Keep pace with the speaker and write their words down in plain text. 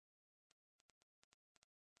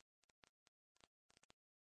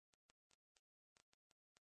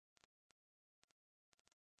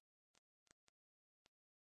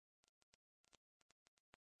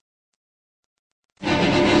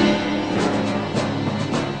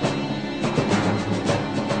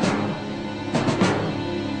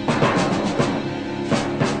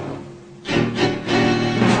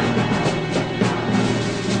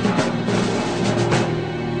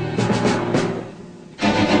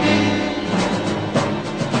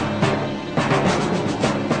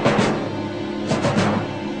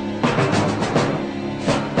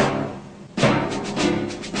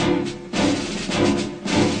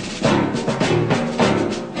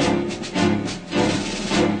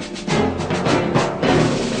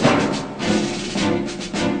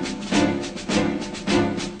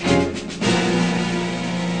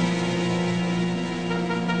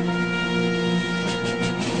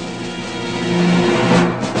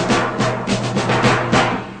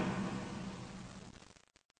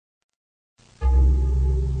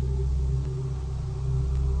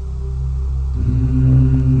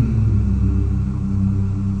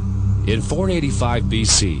In 485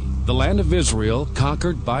 BC, the land of Israel,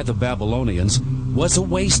 conquered by the Babylonians, was a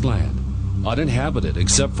wasteland, uninhabited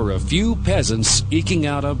except for a few peasants eking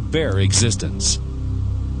out a bare existence.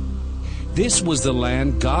 This was the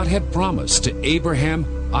land God had promised to Abraham,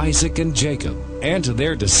 Isaac, and Jacob, and to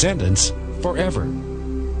their descendants forever.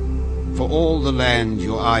 For all the land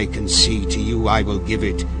your eye can see, to you I will give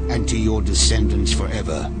it, and to your descendants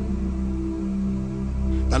forever.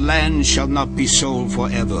 The land shall not be sold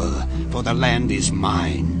forever, for the land is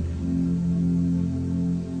mine.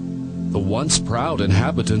 The once proud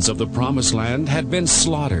inhabitants of the Promised Land had been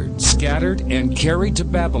slaughtered, scattered, and carried to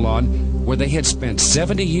Babylon, where they had spent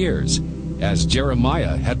 70 years, as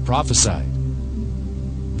Jeremiah had prophesied.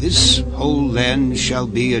 This whole land shall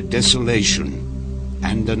be a desolation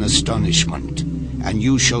and an astonishment, and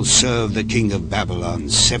you shall serve the king of Babylon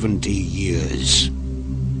 70 years.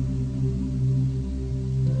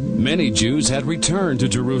 Many Jews had returned to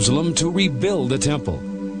Jerusalem to rebuild the temple,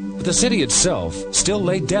 but the city itself still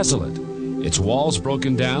lay desolate, its walls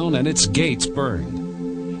broken down and its gates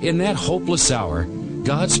burned. In that hopeless hour,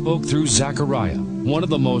 God spoke through Zechariah, one of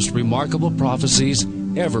the most remarkable prophecies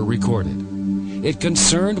ever recorded. It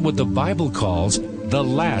concerned what the Bible calls the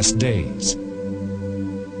last days.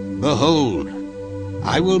 Behold,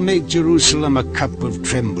 I will make Jerusalem a cup of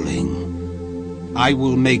trembling. I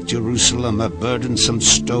will make Jerusalem a burdensome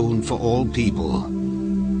stone for all people.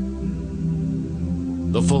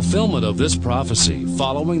 The fulfillment of this prophecy,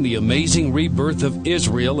 following the amazing rebirth of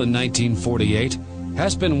Israel in 1948,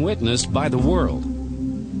 has been witnessed by the world.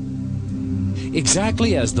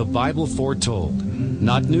 Exactly as the Bible foretold,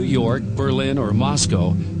 not New York, Berlin, or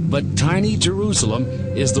Moscow, but tiny Jerusalem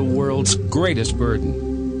is the world's greatest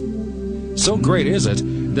burden. So great is it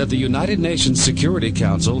that the United Nations Security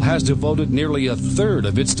Council has devoted nearly a third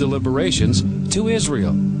of its deliberations to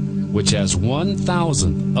Israel, which has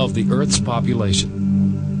 1/1,000th of the Earth's population.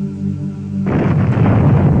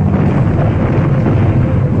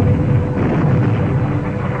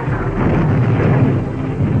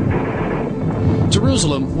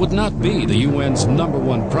 Jerusalem would not be the UN's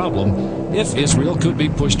 #1 problem if Israel could be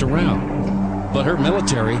pushed around, but her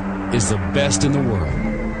military is the best in the world.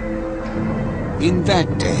 In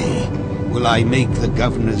that day will I make the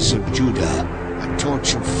governors of Judah a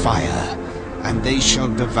torch of fire, and they shall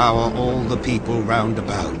devour all the people round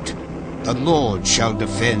about. The Lord shall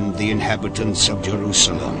defend the inhabitants of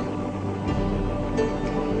Jerusalem.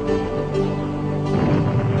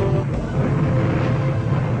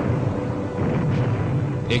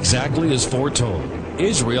 Exactly as foretold,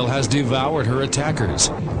 Israel has devoured her attackers,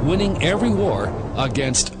 winning every war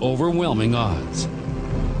against overwhelming odds.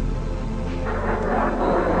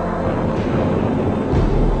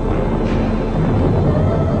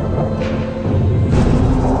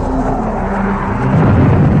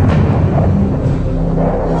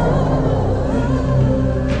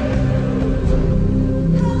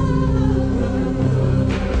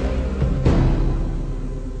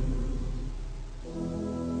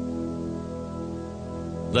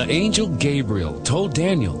 The angel Gabriel told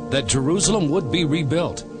Daniel that Jerusalem would be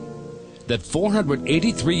rebuilt, that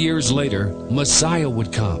 483 years later, Messiah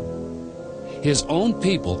would come. His own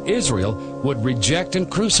people, Israel, would reject and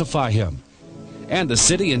crucify him, and the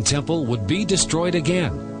city and temple would be destroyed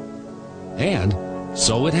again. And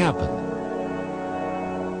so it happened.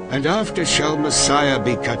 And after shall Messiah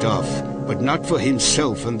be cut off, but not for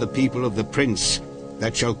himself and the people of the prince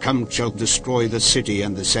that shall come shall destroy the city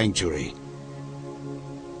and the sanctuary.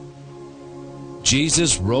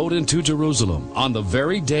 Jesus rode into Jerusalem on the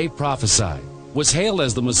very day prophesied, was hailed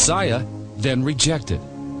as the Messiah, then rejected.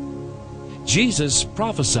 Jesus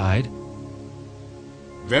prophesied,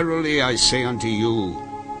 Verily I say unto you,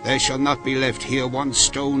 there shall not be left here one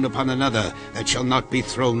stone upon another that shall not be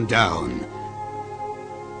thrown down.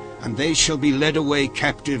 And they shall be led away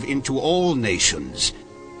captive into all nations.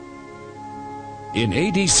 In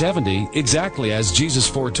AD 70, exactly as Jesus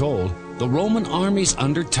foretold, the Roman armies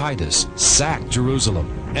under Titus sacked Jerusalem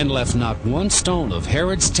and left not one stone of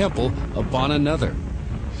Herod's temple upon another.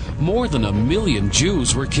 More than 1 million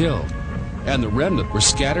Jews were killed, and the remnant were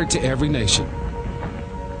scattered to every nation.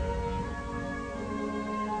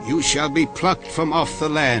 You shall be plucked from off the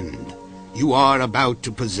land you are about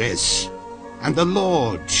to possess, and the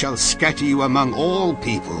Lord shall scatter you among all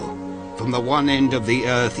people, from the one end of the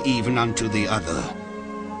earth even unto the other.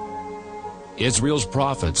 Israel's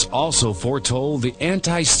prophets also foretold the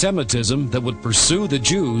anti-Semitism that would pursue the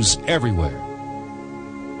Jews everywhere.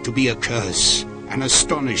 To be a curse, an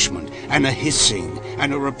astonishment, and a hissing,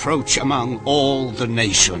 and a reproach among all the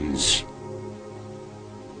nations.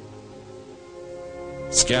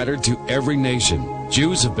 Scattered to every nation,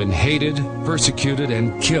 Jews have been hated, persecuted,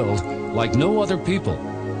 and killed like no other people,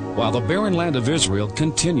 while the barren land of Israel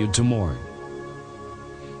continued to mourn.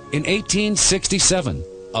 In 1867,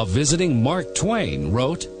 a visiting Mark Twain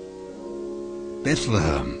wrote,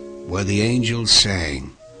 Bethlehem, where the angels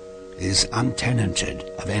sang, is untenanted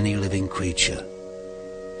of any living creature.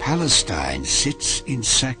 Palestine sits in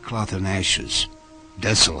sackcloth and ashes,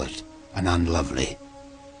 desolate and unlovely.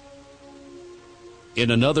 In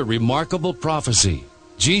another remarkable prophecy,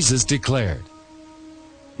 Jesus declared,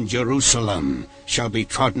 Jerusalem shall be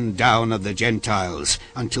trodden down of the Gentiles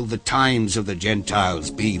until the times of the Gentiles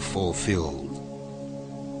be fulfilled.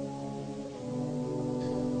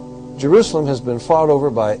 Jerusalem has been fought over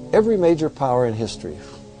by every major power in history.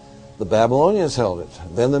 The Babylonians held it,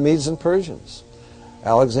 then the Medes and Persians.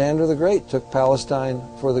 Alexander the Great took Palestine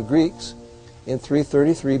for the Greeks in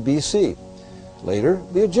 333 BC. Later,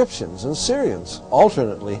 the Egyptians and Syrians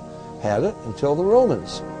alternately had it until the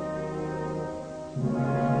Romans.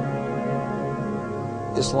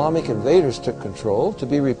 Islamic invaders took control, to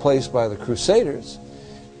be replaced by the Crusaders.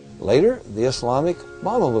 Later, the Islamic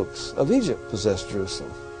Mamelukes of Egypt possessed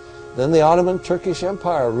Jerusalem. Then the Ottoman Turkish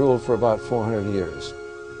Empire ruled for about 400 years.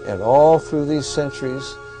 And all through these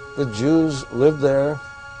centuries, the Jews lived there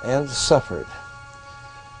and suffered.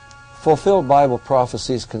 Fulfilled Bible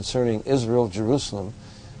prophecies concerning Israel, Jerusalem,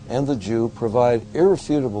 and the Jew provide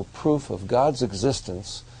irrefutable proof of God's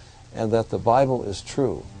existence and that the Bible is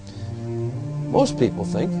true. Most people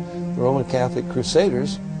think the Roman Catholic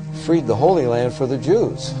Crusaders freed the Holy Land for the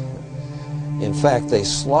Jews. In fact, they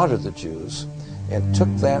slaughtered the Jews and took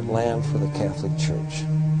that land for the Catholic Church.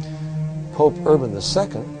 Pope Urban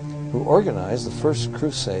II, who organized the First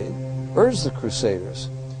Crusade, urged the Crusaders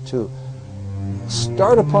to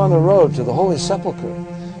start upon the road to the Holy Sepulchre,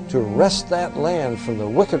 to wrest that land from the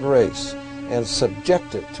wicked race and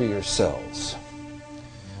subject it to yourselves.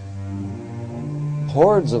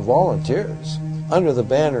 Hordes of volunteers, under the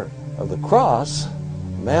banner of the cross,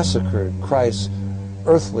 massacred Christ's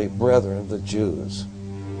earthly brethren, the Jews,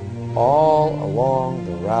 all along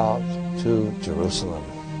the route to Jerusalem.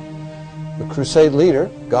 The crusade leader,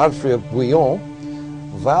 Godfrey of Bouillon,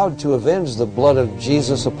 vowed to avenge the blood of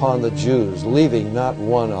Jesus upon the Jews, leaving not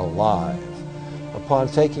one alive. Upon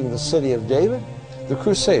taking the city of David, the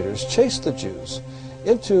Crusaders chased the Jews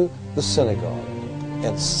into the synagogue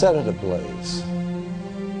and set it ablaze.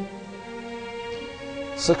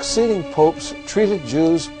 Succeeding popes treated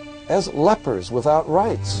Jews as lepers without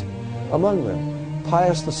rights. Among them,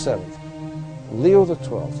 Pius VII, Leo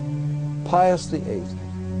XII, Pius VIII,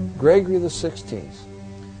 Gregory XVI.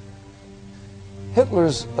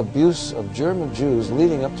 Hitler's abuse of German Jews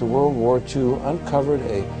leading up to World War II uncovered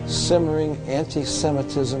a simmering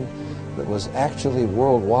anti-Semitism that was actually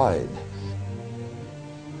worldwide.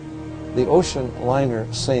 The ocean liner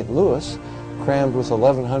St. Louis, crammed with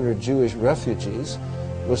 1,100 Jewish refugees,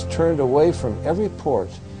 was turned away from every port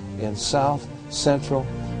in South, Central,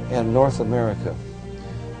 and North America.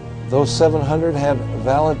 Those 700 had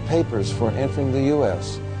valid papers for entering the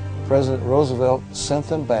U.S. President Roosevelt sent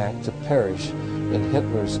them back to perish in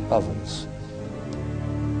Hitler's ovens.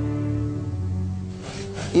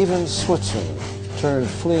 Even Switzerland turned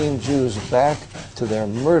fleeing Jews back to their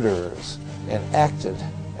murderers and acted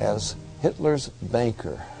as Hitler's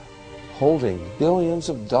banker, holding billions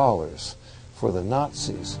of dollars for the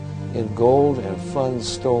Nazis in gold and funds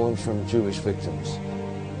stolen from Jewish victims.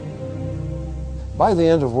 By the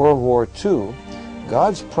end of World War II,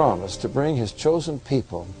 God's promise to bring his chosen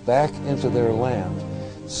people back into their land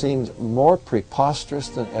seemed more preposterous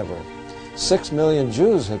than ever. 6 million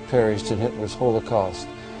Jews had perished in Hitler's Holocaust,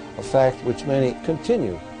 a fact which many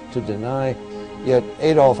continue to deny. Yet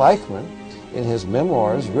Adolf Eichmann, in his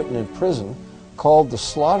memoirs written in prison, called the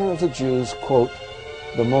slaughter of the Jews, quote,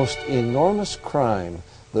 the most enormous crime,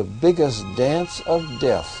 the biggest dance of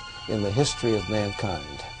death in the history of mankind.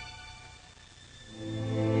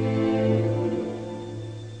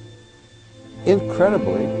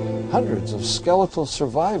 Incredibly, hundreds of skeletal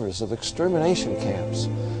survivors of extermination camps,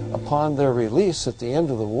 upon their release at the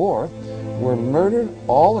end of the war, were murdered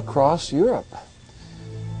all across Europe.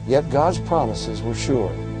 Yet God's promises were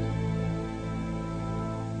sure.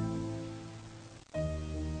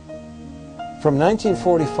 From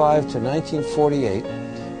 1945 to 1948,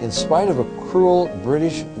 in spite of a cruel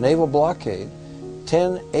British naval blockade,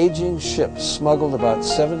 10 aging ships smuggled about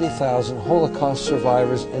 70,000 Holocaust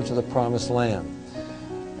survivors into the Promised Land.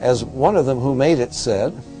 As one of them who made it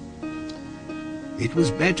said, "It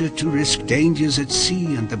was better to risk dangers at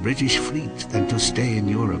sea and the British fleet than to stay in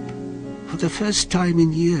Europe. For the first time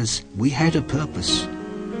in years, we had a purpose,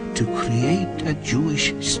 to create a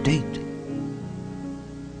Jewish state."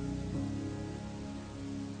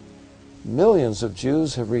 millions of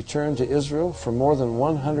Jews have returned to Israel from more than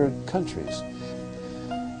 100 countries.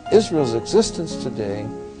 Israel's existence today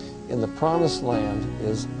in the Promised Land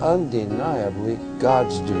is undeniably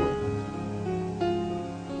God's doing.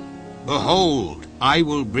 Behold, I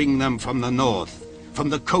will bring them from the north, from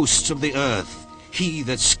the coasts of the earth. He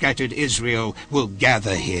that scattered Israel will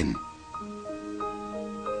gather him.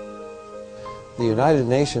 The United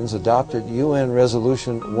Nations adopted UN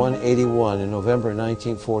Resolution 181 in November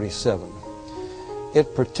 1947.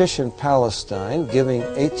 It partitioned Palestine, giving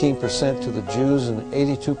 18% to the Jews and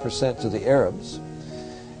 82% to the Arabs,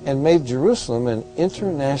 and made Jerusalem an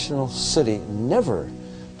international city, never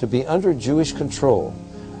to be under Jewish control,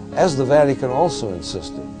 as the Vatican also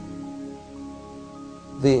insisted.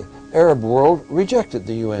 The Arab world rejected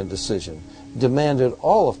the UN decision, demanded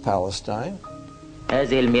all of Palestine. To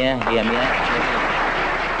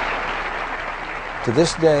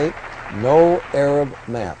this day, no Arab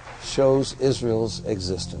map shows Israel's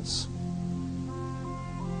existence.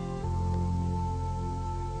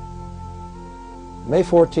 May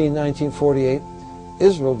 14, 1948,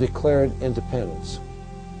 Israel declared independence.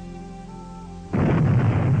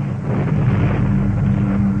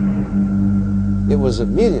 It was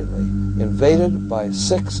immediately invaded by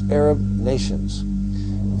 6 Arab nations.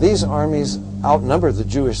 These armies outnumbered the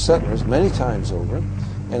Jewish settlers many times over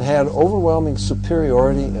and had overwhelming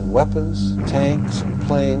superiority in weapons, tanks, and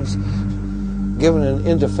planes. Given an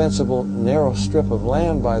indefensible narrow strip of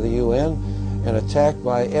land by the UN and attacked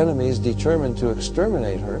by enemies determined to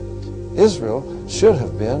exterminate her, Israel should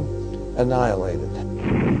have been annihilated.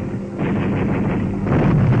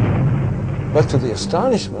 But to the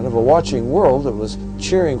astonishment of a watching world that was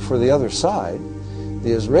cheering for the other side,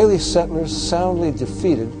 the Israeli settlers soundly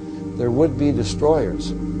defeated their would-be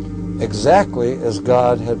destroyers, exactly as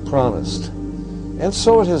God had promised. And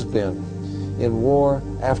so it has been in war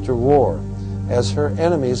after war, as her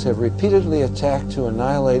enemies have repeatedly attacked to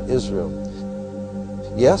annihilate Israel.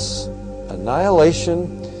 Yes,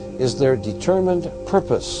 annihilation is their determined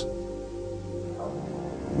purpose.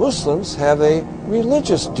 Muslims have a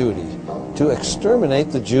religious duty to exterminate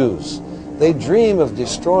the Jews. They dream of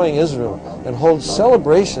destroying Israel and hold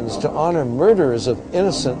celebrations to honor murderers of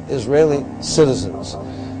innocent Israeli citizens.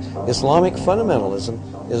 Islamic fundamentalism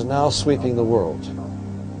is now sweeping the world.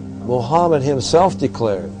 Muhammad himself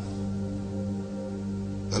declared,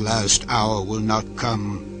 "The last hour will not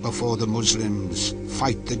come before the Muslims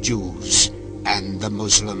fight the Jews and the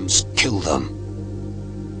Muslims kill them."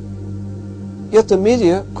 Yet the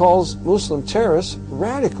media calls Muslim terrorists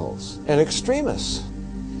radicals and extremists.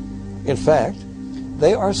 In fact,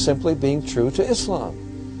 they are simply being true to Islam.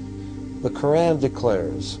 The Quran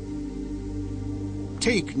declares,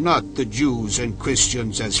 "Take not the Jews and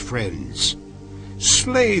Christians as friends.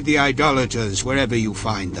 Slay the idolaters wherever you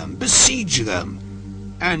find them. Besiege them,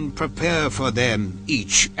 and prepare for them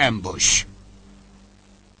each ambush."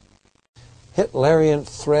 Hitlerian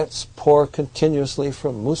threats pour continuously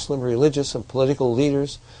from Muslim religious and political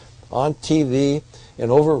leaders on TV and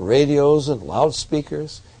over radios and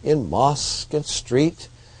loudspeakers, in mosque and street.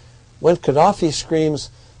 When Gaddafi screams,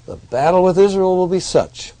 "The battle with Israel will be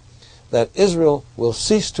such that Israel will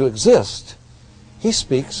cease to exist," he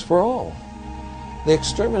speaks for all. The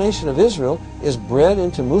extermination of Israel is bred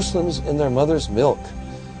into Muslims in their mother's milk.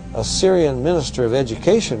 A Syrian minister of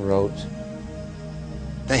education wrote,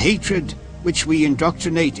 "The hatred which we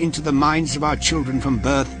indoctrinate into the minds of our children from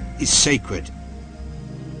birth is sacred."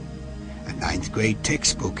 A 9th grade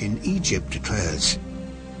textbook in Egypt declares,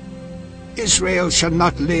 "Israel shall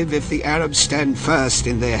not live if the Arabs stand first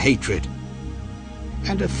in their hatred."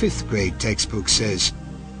 And a 5th grade textbook says,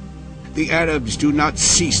 "The Arabs do not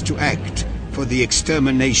cease to act for the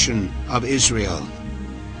extermination of Israel."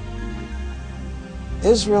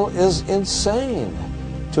 Israel is insane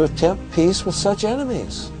to attempt peace with such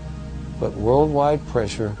enemies, but worldwide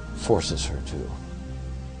pressure forces her to.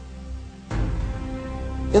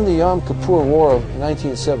 In the Yom Kippur War of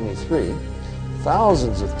 1973,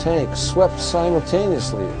 thousands of tanks swept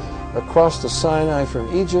simultaneously across the Sinai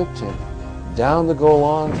from Egypt and down the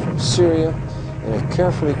Golan from Syria in a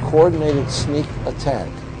carefully coordinated sneak attack.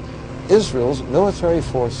 Israel's military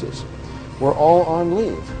forces were all on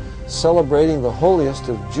leave, celebrating the holiest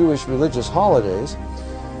of Jewish religious holidays,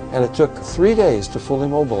 and it took 3 days to fully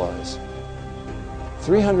mobilize.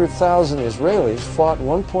 300,000 Israelis fought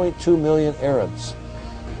 1.2 million Arabs.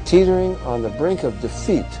 Teetering on the brink of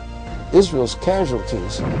defeat, Israel's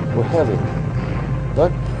casualties were heavy.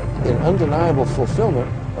 But in undeniable fulfillment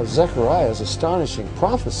of Zechariah's astonishing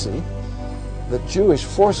prophecy that Jewish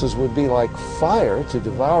forces would be like fire to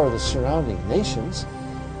devour the surrounding nations,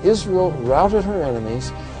 Israel routed her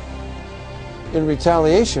enemies In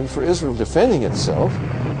retaliation for Israel defending itself,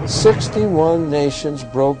 61 nations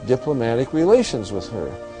broke diplomatic relations with her,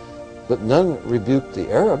 but none rebuked the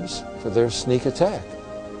Arabs for their sneak attack.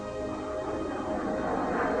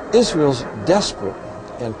 Israel's desperate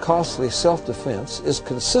and costly self-defense is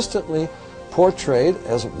consistently portrayed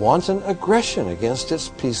as wanton aggression against its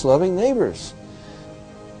peace-loving neighbors.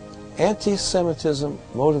 Anti-Semitism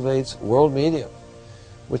motivates world media,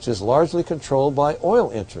 which is largely controlled by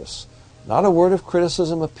oil interests. Not a word of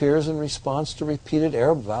criticism appears in response to repeated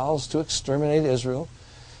Arab vows to exterminate Israel.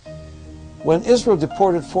 When Israel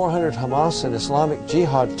deported 400 Hamas and Islamic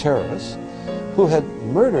Jihad terrorists who had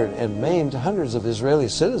murdered and maimed hundreds of Israeli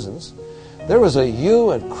citizens, there was a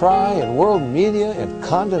hue and cry in world media and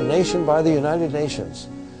condemnation by the United Nations.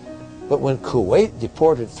 But when Kuwait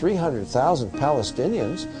deported 300,000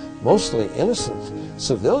 Palestinians, mostly innocent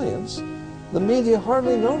civilians, the media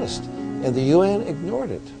hardly noticed, and the UN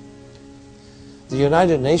ignored it. The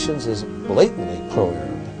United Nations is blatantly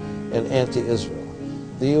pro-Arab and anti-Israel.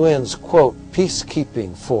 The UN's, quote,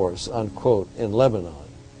 peacekeeping force, unquote, in Lebanon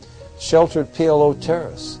sheltered PLO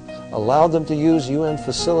terrorists, allowed them to use UN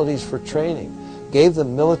facilities for training, gave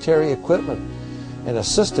them military equipment, and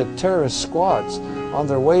assisted terrorist squads on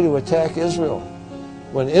their way to attack Israel.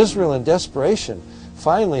 When Israel, in desperation,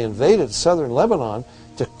 finally invaded southern Lebanon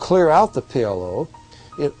to clear out the PLO,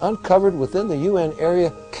 it uncovered within the UN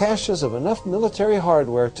area caches of enough military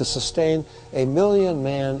hardware to sustain a 1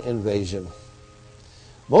 million-man invasion.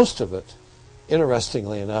 Most of it,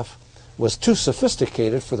 interestingly enough, was too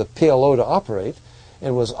sophisticated for the PLO to operate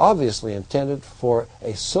and was obviously intended for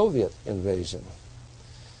a Soviet invasion.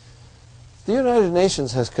 The United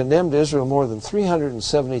Nations has condemned Israel more than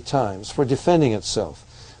 370 times for defending itself,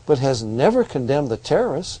 but has never condemned the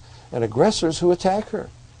terrorists and aggressors who attack her.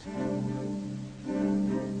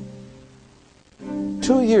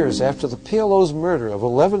 2 years after the PLO's murder of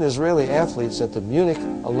 11 Israeli athletes at the Munich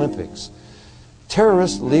Olympics,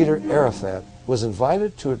 terrorist leader Arafat was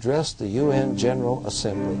invited to address the UN General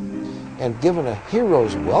Assembly and given a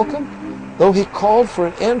hero's welcome, though he called for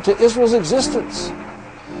an end to Israel's existence.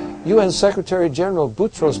 UN Secretary General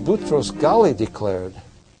Boutros Ghali declared,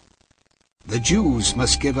 "The Jews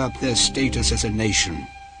must give up their status as a nation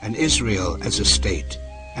and Israel as a state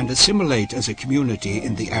and assimilate as a community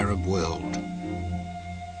in the Arab world."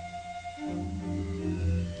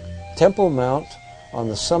 Temple Mount on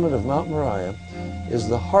the summit of Mount Moriah is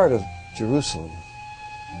the heart of Jerusalem.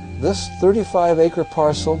 This 35-acre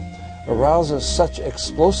parcel arouses such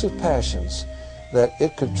explosive passions that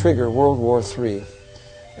it could trigger World War III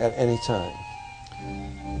at any time.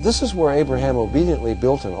 This is where Abraham obediently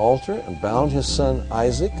built an altar and bound his son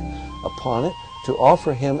Isaac upon it to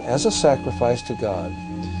offer him as a sacrifice to God.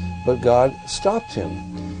 But God stopped him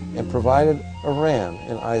and provided a ram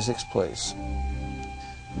in Isaac's place.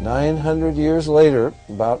 900 years later,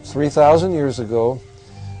 about 3,000 years ago,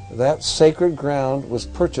 that sacred ground was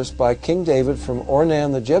purchased by King David from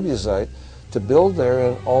Ornan the Jebusite to build there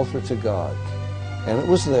an altar to God. And it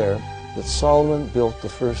was there that Solomon built the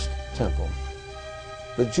first temple.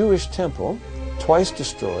 The Jewish temple, twice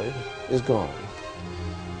destroyed, is gone.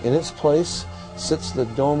 In its place sits the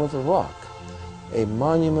Dome of the Rock, a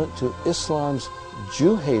monument to Islam's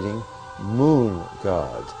Jew-hating moon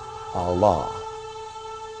god, Allah.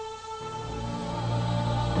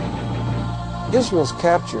 Israel's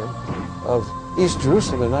capture of East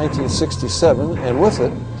Jerusalem in 1967, and with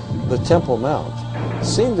it the Temple Mount,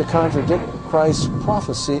 seemed to contradict Christ's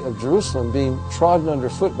prophecy of Jerusalem being trodden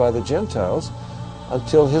underfoot by the Gentiles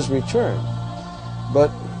until his return. But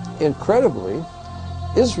incredibly,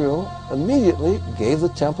 Israel immediately gave the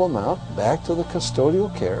Temple Mount back to the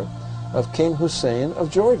custodial care of King Hussein of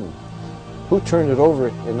Jordan, who turned it over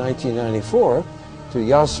in 1994 to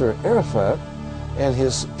Yasser Arafat and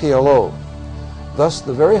his PLO. Thus,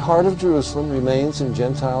 the very heart of Jerusalem remains in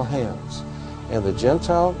Gentile hands, and the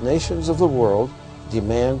Gentile nations of the world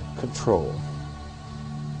demand control.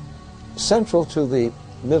 Central to the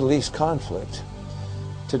Middle East conflict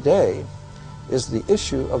today is the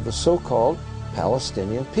issue of the so-called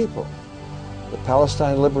Palestinian people. The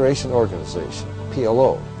Palestine Liberation Organization,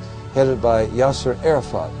 PLO, headed by Yasser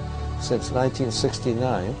Arafat since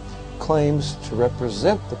 1969, claims to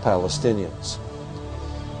represent the Palestinians.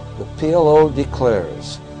 The PLO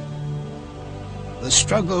declares, "The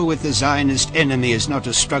struggle with the Zionist enemy is not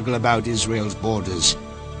a struggle about Israel's borders,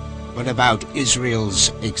 but about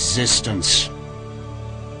Israel's existence."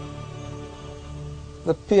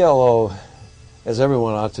 The PLO, as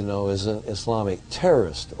everyone ought to know, is an Islamic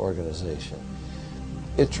terrorist organization.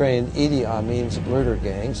 It trained Idi Amin's murder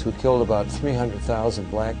gangs who killed about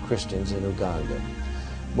 300,000 black Christians in Uganda.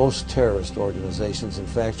 Most terrorist organizations, in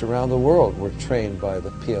fact, around the world were trained by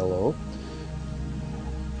the PLO.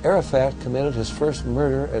 Arafat committed his first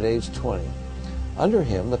murder at age 20. Under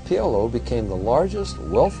him, the PLO became the largest,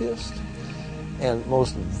 wealthiest, and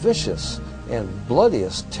most vicious and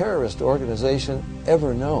bloodiest terrorist organization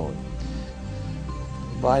ever known.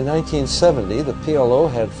 By 1970, the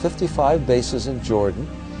PLO had 55 bases in Jordan,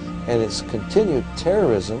 and its continued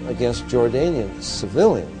terrorism against Jordanian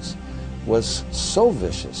civilians was so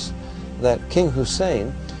vicious that King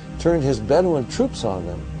Hussein turned his Bedouin troops on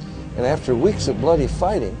them, and after weeks of bloody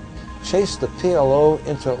fighting, chased the PLO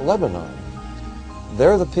into Lebanon.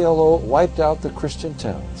 There the PLO wiped out the Christian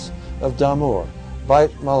towns of Damour,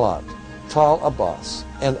 Beit Malat, Tal Abbas,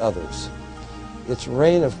 and others. Its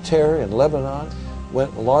reign of terror in Lebanon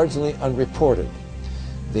went largely unreported.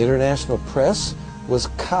 The international press was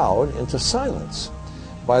cowed into silence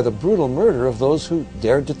by the brutal murder of those who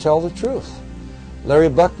dared to tell the truth. Larry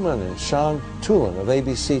Buckman and Sean Tulin of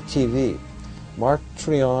ABC TV, Mark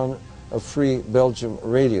Trion of Free Belgium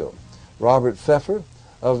Radio, Robert Pfeffer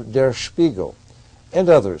of Der Spiegel, and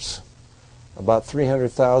others. About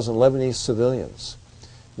 300,000 Lebanese civilians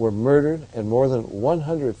were murdered, and more than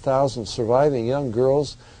 100,000 surviving young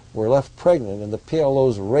girls were left pregnant in the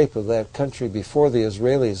PLO's rape of that country before the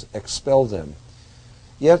Israelis expelled them.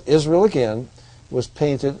 Yet Israel again was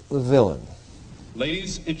painted the villain.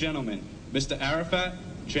 Ladies and gentlemen, Mr. Arafat,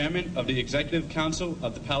 Chairman of the Executive Council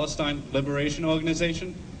of the Palestine Liberation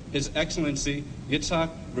Organization, His Excellency Yitzhak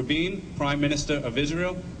Rabin, Prime Minister of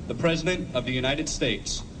Israel, the President of the United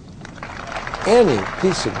States. Any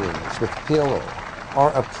peace agreements with the PLO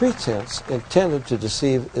are a pretense intended to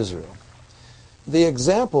deceive Israel. The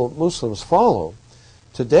example Muslims follow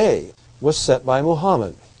today was set by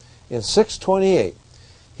Muhammad. In 628,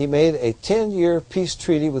 he made a 10-year peace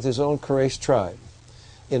treaty with his own Quraysh tribe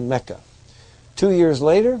in Mecca. 2 years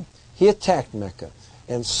later, he attacked Mecca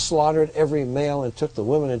and slaughtered every male and took the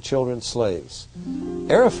women and children slaves.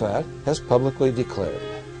 Arafat has publicly declared,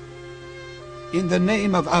 In the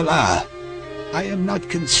name of Allah, I am not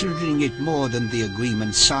considering it more than the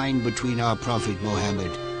agreement signed between our Prophet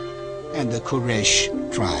Muhammad and the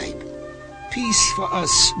Quraysh tribe. Peace for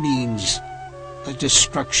us means the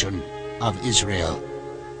destruction of Israel.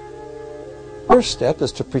 First step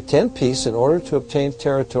is to pretend peace in order to obtain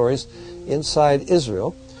territories inside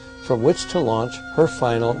Israel from which to launch her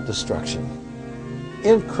final destruction.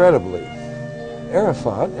 Incredibly,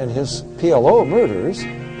 Arafat and his PLO murderers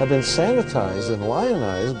have been sanitized and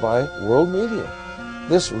lionized by world media.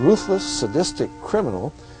 This ruthless, sadistic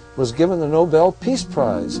criminal was given the Nobel Peace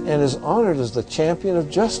Prize and is honored as the champion of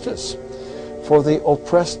justice for the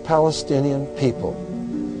oppressed Palestinian people.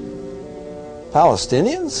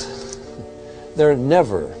 Palestinians? There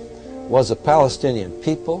never was a Palestinian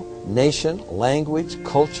people, nation, language,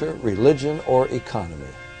 culture, religion, or economy.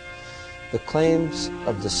 The claims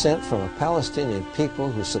of descent from a Palestinian people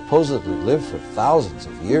who supposedly lived for thousands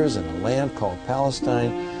of years in a land called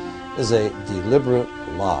Palestine is a deliberate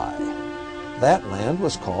lie. That land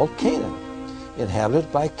was called Canaan, inhabited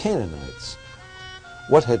by Canaanites.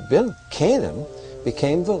 What had been Canaan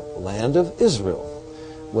became the land of Israel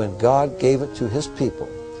when God gave it to his people.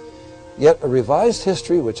 Yet a revised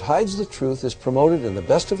history which hides the truth is promoted in the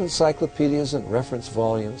best of encyclopedias and reference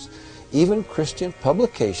volumes, even Christian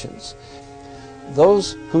publications.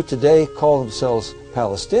 Those who today call themselves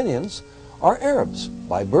Palestinians are Arabs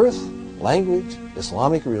by birth, language,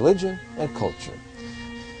 Islamic religion, and culture.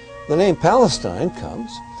 The name Palestine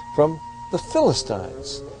comes from the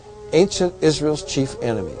Philistines, ancient Israel's chief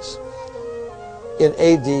enemies. In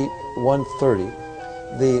AD 130,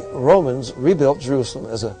 the Romans rebuilt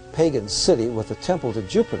Jerusalem as a pagan city with a temple to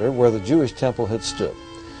Jupiter where the Jewish temple had stood.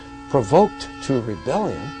 Provoked to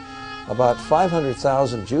rebellion, about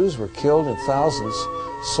 500,000 Jews were killed and thousands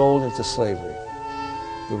sold into slavery.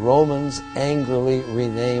 The Romans angrily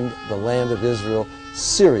renamed the land of Israel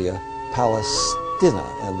Syria Palestina,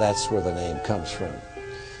 and that's where the name comes from.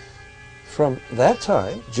 From that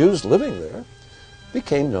time, Jews living there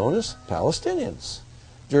became known as Palestinians.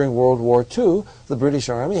 During World War II, the British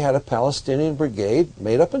Army had a Palestinian brigade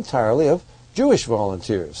made up entirely of Jewish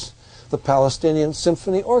volunteers. The Palestinian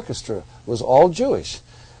Symphony Orchestra was all Jewish,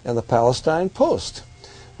 and the Palestine Post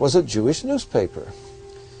was a Jewish newspaper.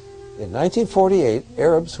 In 1948,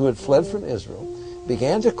 Arabs who had fled from Israel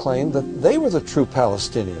began to claim that they were the true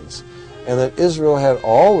Palestinians and that Israel had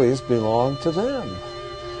always belonged to them.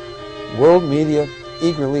 World media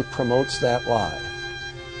eagerly promotes that lie.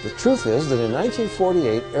 The truth is that in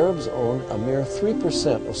 1948, Arabs owned a mere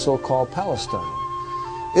 3% of so-called Palestine.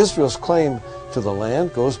 Israel's claim to the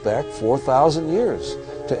land goes back 4,000 years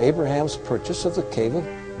to Abraham's purchase of the cave of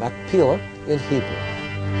Machpelah in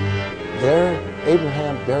Hebron. There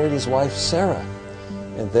Abraham buried his wife Sarah,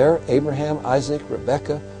 and there Abraham, Isaac,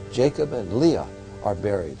 Rebekah, Jacob, and Leah are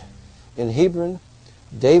buried. In Hebron,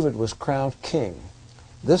 David was crowned king.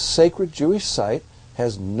 This sacred Jewish site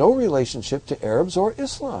has no relationship to Arabs or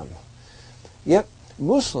Islam. Yet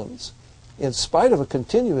Muslims, in spite of a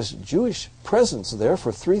continuous Jewish presence there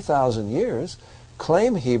for 3,000 years,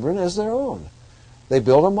 claim Hebron as their own. They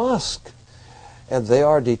build a mosque, and they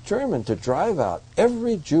are determined to drive out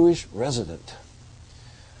every Jewish resident.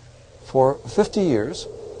 For 50 years,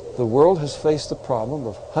 the world has faced the problem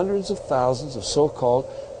of hundreds of thousands of so-called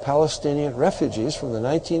Palestinian refugees from the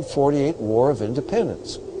 1948 War of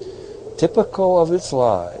Independence. Typical of its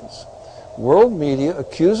lies, world media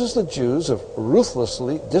accuses the Jews of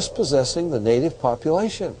ruthlessly dispossessing the native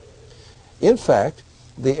population. In fact,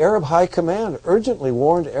 the Arab High Command urgently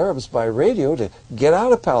warned Arabs by radio to get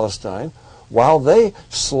out of Palestine while they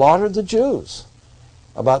slaughtered the Jews.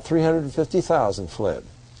 About 350,000 fled.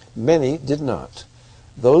 Many did not.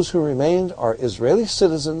 Those who remained are Israeli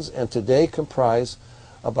citizens and today comprise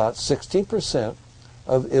about 16%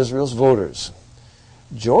 of Israel's voters.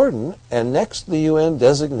 Jordan annexed the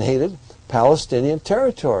UN-designated Palestinian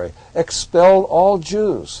territory, expelled all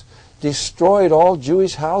Jews, destroyed all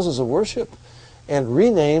Jewish houses of worship, and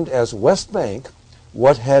renamed as West Bank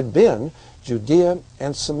what had been Judea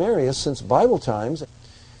and Samaria since Bible times.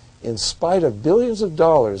 In spite of billions of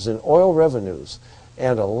dollars in oil revenues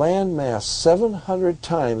and a land mass 700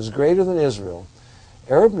 times greater than Israel,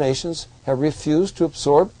 Arab nations have refused to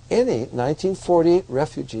absorb any 1948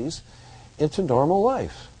 refugees into normal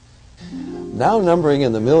life. Now numbering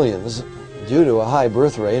in the millions due to a high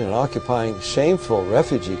birth rate and occupying shameful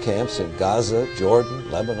refugee camps in Gaza, Jordan,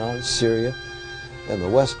 Lebanon, Syria, and the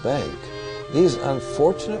West Bank, these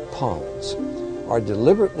unfortunate pawns are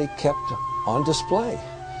deliberately kept on display.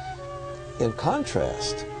 In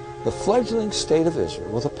contrast, the fledgling state of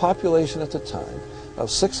Israel, with a population at the time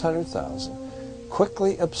of 600,000,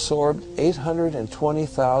 quickly absorbed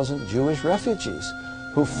 820,000 Jewish refugees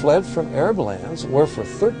who fled from Arab lands where for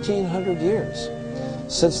 1,300 years.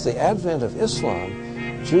 Since the advent of Islam,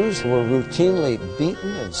 Jews were routinely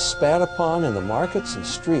beaten and spat upon in the markets and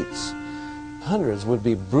streets. Hundreds would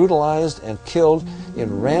be brutalized and killed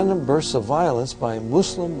in random bursts of violence by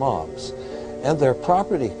Muslim mobs, and their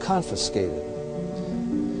property confiscated.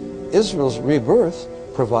 Israel's rebirth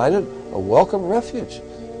provided a welcome refuge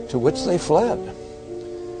to which they fled.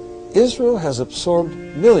 Israel has absorbed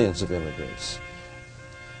millions of immigrants.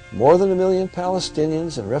 More than 1 million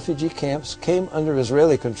Palestinians in refugee camps came under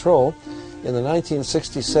Israeli control in the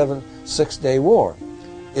 1967 Six-Day War.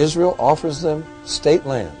 Israel offers them state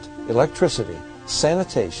land, electricity,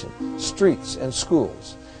 sanitation, streets, and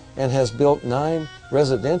schools, and has built 9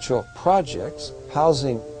 residential projects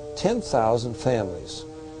housing 10,000 families.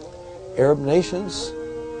 Arab nations,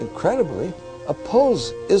 incredibly,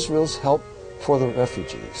 oppose Israel's help for the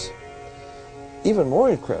refugees. Even more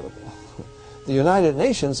incredible, the United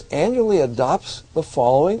Nations annually adopts the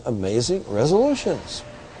following amazing resolutions.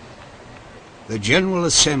 The General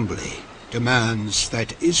Assembly demands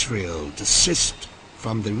that Israel desist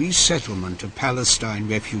from the resettlement of Palestine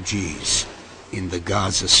refugees in the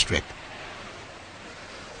Gaza Strip.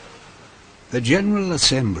 The General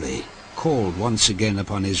Assembly called once again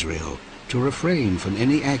upon Israel to refrain from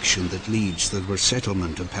any action that leads to the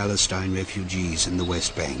resettlement of Palestine refugees in the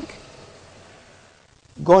West Bank.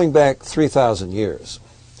 Going back 3,000 years,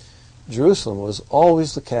 Jerusalem was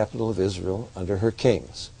always the capital of Israel under her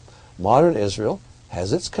kings. Modern Israel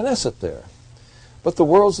has its Knesset there, but the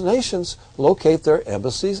world's nations locate their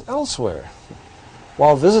embassies elsewhere.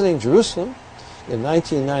 While visiting Jerusalem in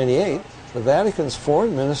 1998, the Vatican's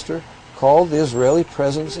foreign minister called the Israeli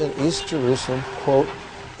presence in East Jerusalem, quote,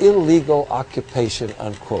 illegal occupation,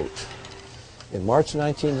 unquote. In March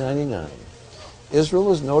 1999, Israel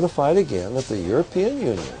was notified again that the European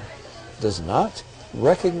Union does not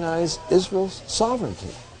recognize Israel's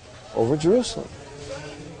sovereignty over Jerusalem.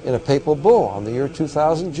 In a papal bull on the year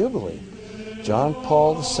 2000 Jubilee, John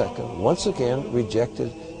Paul II once again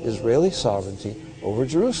rejected Israeli sovereignty over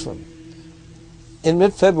Jerusalem. In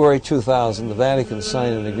mid-February 2000, the Vatican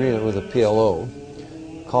signed an agreement with the PLO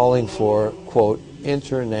calling for, quote,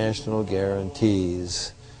 international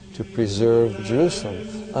guarantees to preserve Jerusalem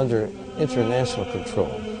under international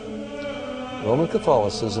control. Roman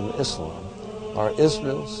Catholicism and Islam are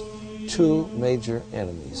Israel's 2 major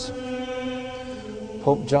enemies.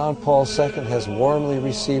 Pope John Paul II has warmly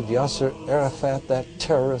received Yasser Arafat, that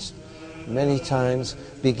terrorist, many times,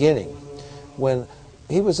 beginning when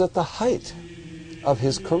he was at the height of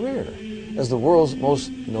his career as the world's most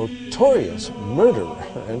notorious murderer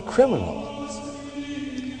and criminal.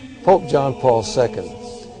 Pope John Paul II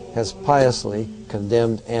has piously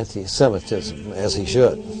condemned anti-Semitism, as he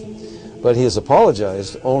should, but he has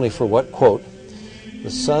apologized only for what, quote, the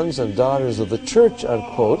sons and daughters of the church,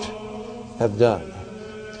 unquote, have done.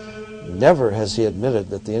 Never has he admitted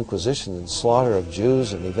that the Inquisition and slaughter of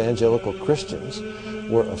Jews and evangelical Christians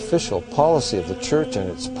were official policy of the church and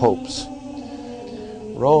its popes.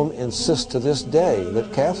 Rome insists to this day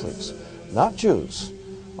that Catholics, not Jews,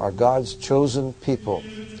 are God's chosen people.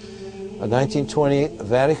 A 1928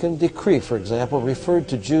 Vatican decree, for example, referred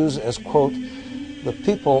to Jews as, quote, the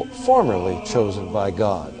people formerly chosen by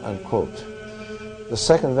God, unquote. The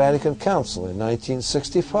Second Vatican Council in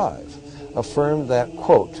 1965 affirmed that,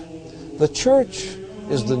 quote, the church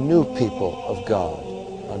is the new people of God,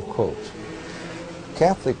 unquote.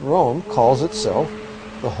 Catholic Rome calls itself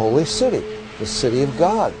the Holy City, the City of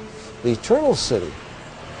God, the Eternal City,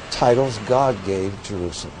 titles God gave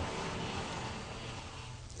Jerusalem.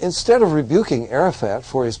 Instead of rebuking Arafat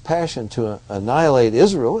for his passion to annihilate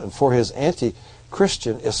Israel and for his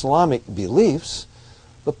anti-Christian Islamic beliefs,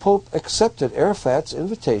 the Pope accepted Arafat's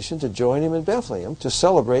invitation to join him in Bethlehem to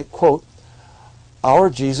celebrate, quote,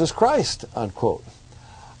 our Jesus Christ, unquote.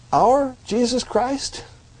 Our Jesus Christ?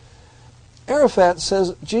 Arafat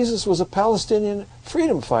says Jesus was a Palestinian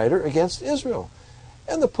freedom fighter against Israel,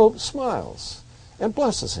 and the Pope smiles and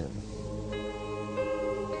blesses him.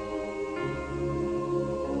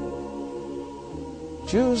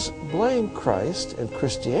 Jews blame Christ and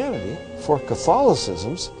Christianity for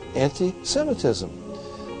Catholicism's anti-Semitism.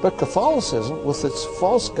 But Catholicism, with its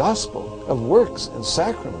false gospel of works and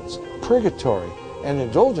sacraments, purgatory and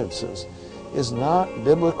indulgences, is not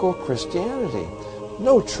biblical Christianity.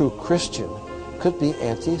 No true Christian could be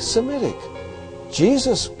anti-Semitic.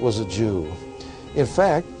 Jesus was a Jew. In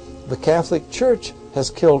fact, the Catholic Church has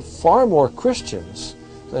killed far more Christians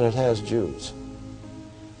than it has Jews.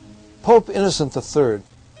 Pope Innocent III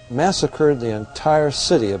massacred the entire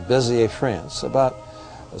city of Béziers, France, about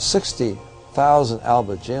 60,000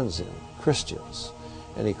 Albigensian Christians,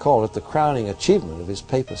 and he called it the crowning achievement of his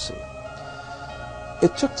papacy.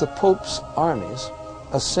 It took the Pope's armies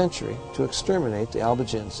a century to exterminate the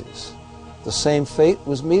Albigenses. The same fate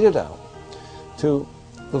was meted out to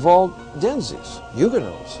the Waldenses,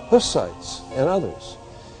 Huguenots, Hussites, and others.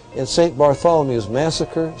 In St. Bartholomew's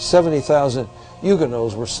massacre, 70,000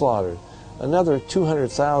 Huguenots were slaughtered, another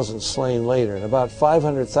 200,000 slain later, and about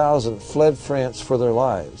 500,000 fled France for their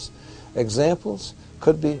lives. Examples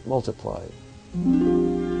could be multiplied.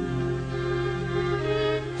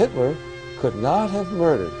 Hitler could not have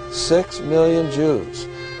murdered 6 million Jews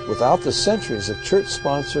without the centuries of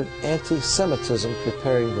church-sponsored anti-Semitism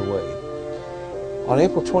preparing the way. On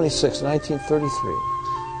April 26,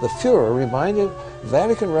 1933, the Fuhrer reminded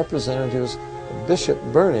Vatican representatives Bishop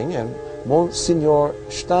Berning and Monsignor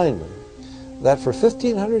Steinmann that for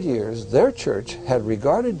 1,500 years their church had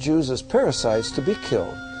regarded Jews as parasites to be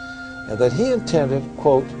killed, and that he intended,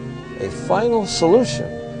 quote, a final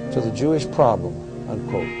solution to the Jewish problem,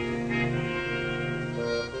 unquote.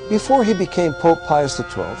 Before he became Pope Pius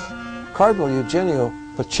XII, Cardinal Eugenio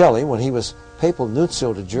Pacelli, when he was papal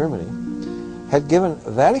nuncio to Germany, had given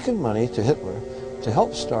Vatican money to Hitler to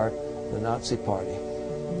help start the Nazi Party.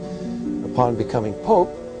 Upon becoming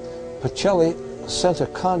Pope, Pacelli sent a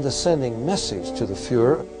condescending message to the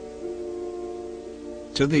Fuhrer.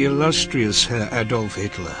 To the illustrious Herr Adolf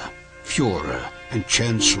Hitler, Führer and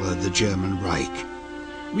Chancellor of the German Reich,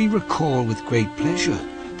 we recall with great pleasure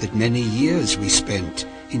that many years we spent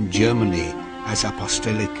in Germany as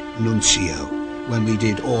apostolic nuncio, when we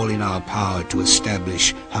did all in our power to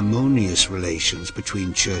establish harmonious relations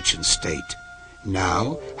between church and state.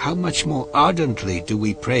 Now, how much more ardently do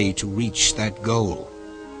we pray to reach that goal?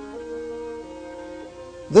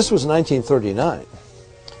 This was 1939,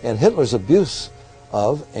 and Hitler's abuse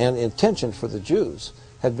of and intention for the Jews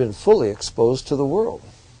had been fully exposed to the world.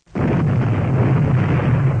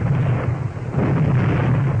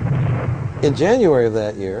 In January of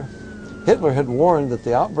that year, Hitler had warned that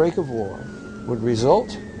the outbreak of war would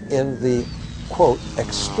result in the, quote,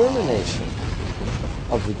 extermination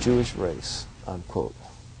of the Jewish race, unquote.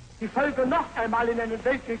 Die Völker noch einmal in einen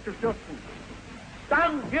Weltkrieg zu stürzen,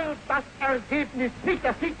 dann wird das Ergebnis nicht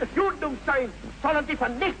der Sieg des Judentums sein, sondern die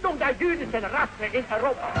Vernichtung der jüdischen Rasse in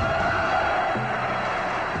Europa.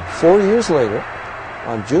 4 years later,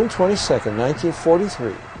 on June 22,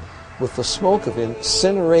 1943, with the smoke of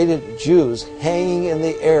incinerated Jews hanging in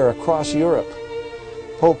the air across Europe,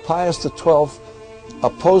 Pope Pius XII,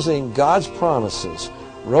 opposing God's promises,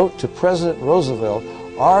 wrote to President Roosevelt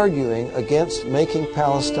arguing against making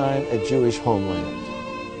Palestine a Jewish homeland.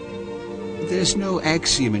 There's no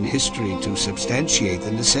axiom in history to substantiate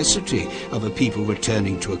the necessity of a people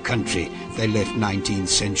returning to a country they left 19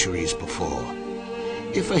 centuries before.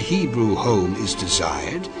 If a Hebrew home is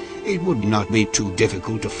desired, it would not be too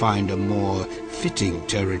difficult to find a more fitting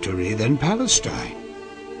territory than Palestine.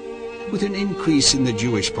 With an increase in the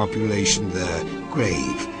Jewish population there,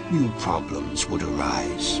 grave new problems would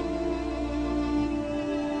arise.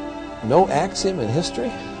 No axiom in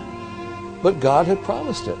history? But God had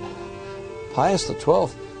promised it. Pius XII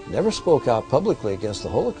never spoke out publicly against the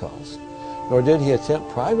Holocaust, nor did he attempt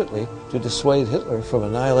privately to dissuade Hitler from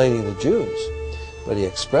annihilating the Jews, but he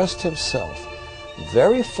expressed himself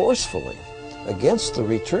very forcefully against the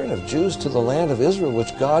return of Jews to the land of Israel,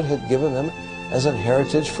 which God had given them as an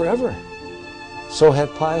heritage forever. So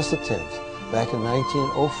had Pius X back in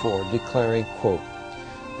 1904, declaring, quote,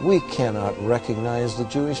 "We cannot recognize the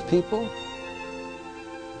Jewish people."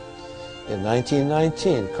 In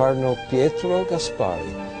 1919, Cardinal Pietro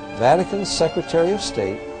Gasparri, Vatican's Secretary of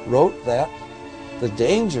State, wrote that the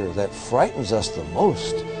danger that frightens us the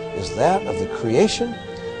most is that of the creation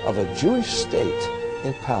of a Jewish state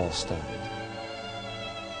in Palestine.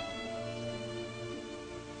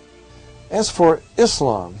 As for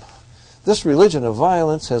Islam, this religion of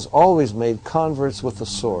violence has always made converts with the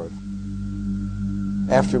sword.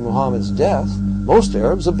 After Muhammad's death, most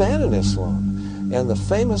Arabs abandoned Islam, and the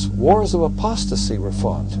famous wars of apostasy were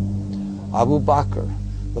fought. Abu Bakr,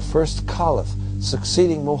 the first caliph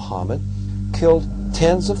succeeding Muhammad, killed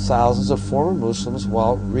tens of thousands of former Muslims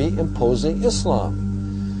while reimposing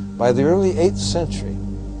Islam. By the early 8th century,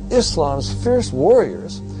 Islam's fierce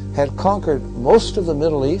warriors had conquered most of the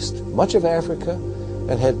Middle East, much of Africa,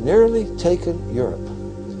 and had nearly taken Europe.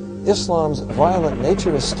 Islam's violent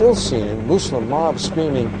nature is still seen in Muslim mobs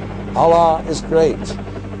screaming, "Allah is great,"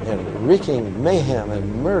 and wreaking mayhem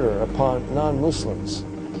and murder upon non-Muslims.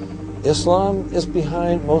 Islam is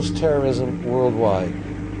behind most terrorism worldwide.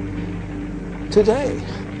 Today,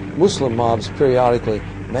 Muslim mobs periodically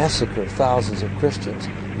massacre thousands of Christians,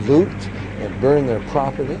 loot and burn their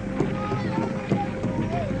property.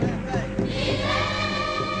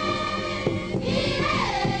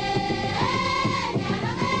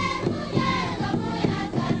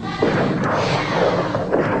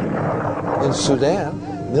 In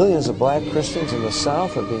Sudan, millions of black Christians in the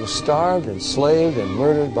south are being starved, enslaved, and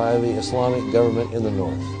murdered by the Islamic government in the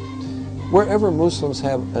north. Wherever Muslims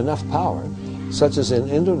have enough power, such as in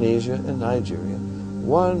Indonesia and Nigeria,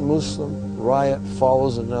 one Muslim riot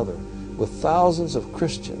follows another, with thousands of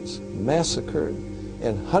Christians massacred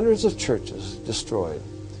and hundreds of churches destroyed.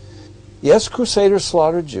 Yes, Crusaders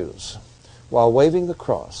slaughtered Jews while waving the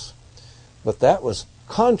cross, but that was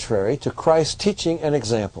contrary to Christ's teaching and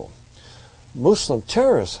example. Muslim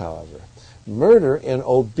terrorists, however, murder in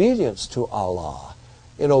obedience to Allah,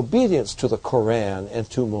 in obedience to the Quran and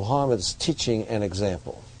to Muhammad's teaching and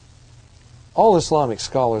example. All Islamic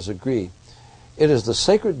scholars agree it is the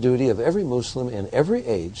sacred duty of every Muslim in every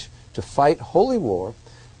age to fight holy war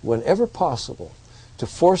whenever possible, to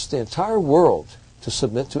force the entire world to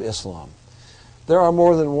submit to Islam. There are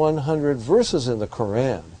more than 100 verses in the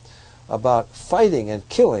Quran about fighting and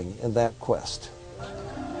killing in that quest.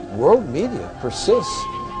 World media persists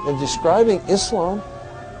in describing Islam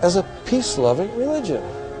as a peace-loving religion.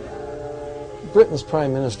 Britain's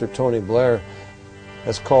Prime Minister Tony Blair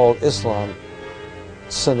has called Islam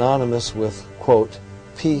synonymous with, quote,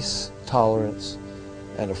 peace, tolerance,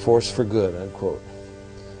 and a force for good, unquote.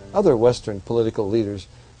 Other Western political leaders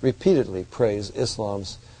repeatedly praise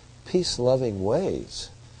Islam's peace-loving ways,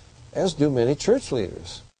 as do many church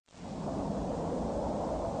leaders.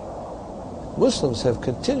 Muslims have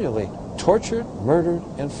continually tortured, murdered,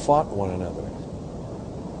 and fought one another.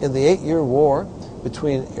 In the 8-year war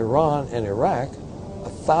between Iran and Iraq,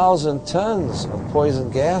 1,000 tons of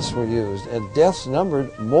poison gas were used, and deaths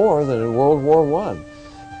numbered more than in World War I.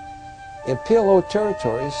 In PLO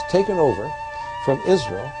territories taken over from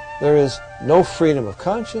Israel, there is no freedom of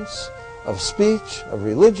conscience, of speech, of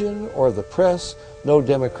religion, or the press, no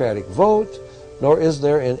democratic vote, nor is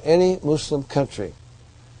there in any Muslim country.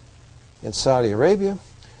 In Saudi Arabia,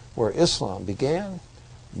 where Islam began,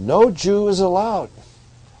 no Jew is allowed.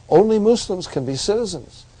 Only Muslims can be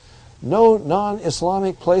citizens. No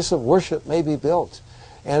non-Islamic place of worship may be built,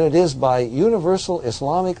 and it is by universal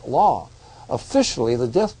Islamic law officially the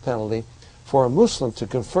death penalty for a Muslim to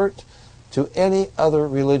convert to any other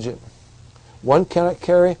religion. One cannot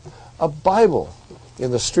carry a Bible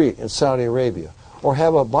in the street in Saudi Arabia or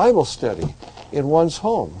have a Bible study in one's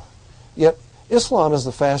home. Yet Islam is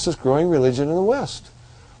the fastest growing religion in the West.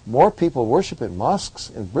 more people worship in mosques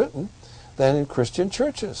in Britain than in Christian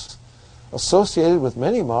churches. Associated with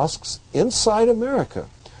many mosques inside America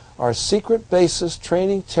are secret bases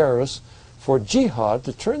training terrorists for jihad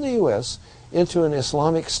to turn the U.S. into an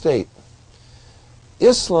Islamic state.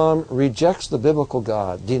 Islam rejects the biblical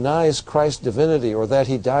God, denies Christ's divinity or that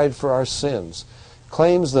he died for our sins,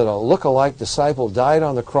 claims that a look-alike disciple died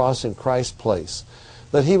on the cross in Christ's place,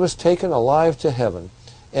 that he was taken alive to heaven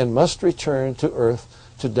and must return to earth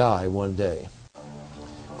to die one day.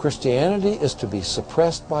 Christianity is to be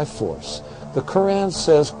suppressed by force. The Quran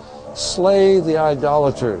says, slay the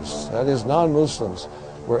idolaters, that is, non-Muslims,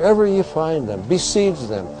 wherever you find them, besiege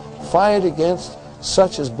them, fight against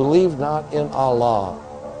such as believe not in Allah.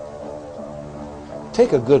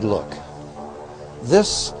 Take a good look.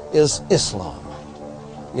 This is Islam.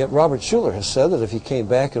 Yet Robert Schuller has said that if he came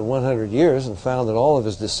back in 100 years and found that all of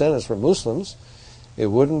his descendants were Muslims, it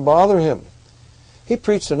wouldn't bother him. He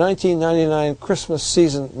preached a 1999 Christmas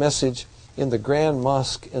season message in the Grand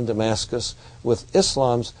Mosque in Damascus with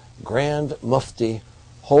Islam's Grand Mufti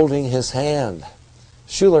holding his hand.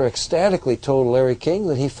 Schuller ecstatically told Larry King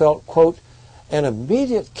that he felt, quote, an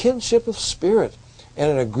immediate kinship of spirit and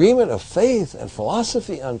an agreement of faith and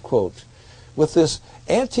philosophy, unquote, with this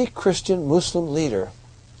anti-Christian Muslim leader.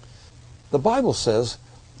 The Bible says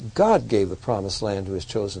God gave the promised land to his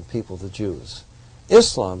chosen people, the Jews.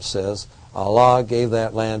 Islam says Allah gave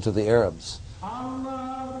that land to the Arabs.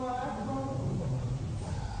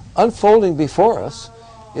 Unfolding before us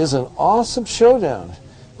is an awesome showdown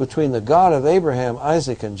between the God of Abraham,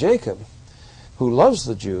 Isaac, and Jacob, who loves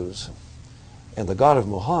the Jews, and the God of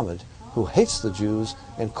Muhammad, who hates the Jews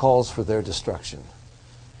and calls for their destruction.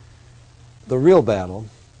 The real battle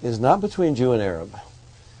is not between Jew and Arab,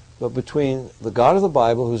 but between the God of the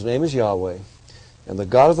Bible, whose name is Yahweh, and the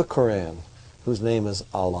God of the Quran, whose name is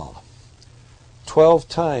Allah. 12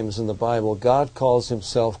 times in the Bible, God calls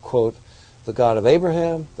himself, quote, the God of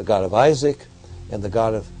Abraham, the God of Isaac, and the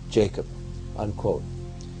God of Jacob, unquote.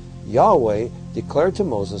 Yahweh declared to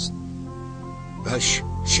Moses, Thus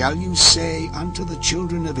shall you say unto the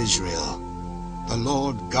children of Israel, the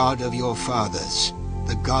Lord God of your fathers,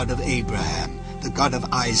 the God of Abraham, the God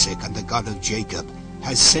of Isaac, and the God of Jacob,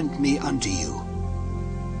 has sent me unto you.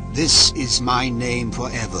 This is my name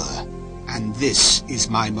forever, and this is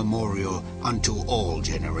my memorial unto all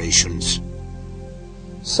generations.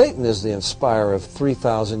 Satan is the inspirer of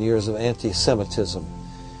 3,000 years of anti-Semitism.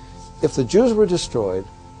 If the Jews were destroyed,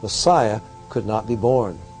 Messiah could not be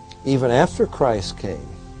born, even after Christ came.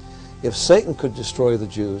 If Satan could destroy the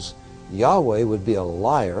Jews, Yahweh would be a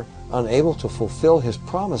liar, unable to fulfill his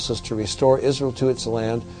promises to restore Israel to its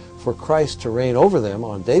land, for Christ to reign over them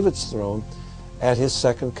on David's throne at his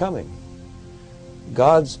second coming.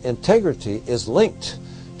 God's integrity is linked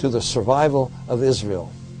to the survival of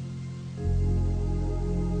Israel.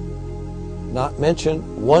 Not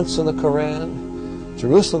mentioned once in the Quran,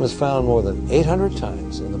 Jerusalem is found more than 800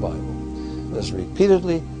 times in the Bible. It is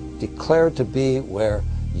repeatedly declared to be where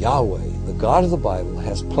Yahweh, the God of the Bible,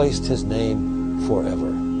 has placed his name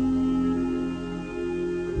forever.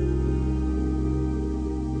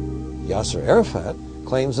 Yasser Arafat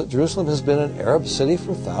claims that Jerusalem has been an Arab city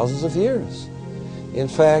for thousands of years. In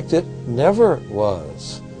fact, it never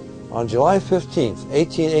was. On July 15,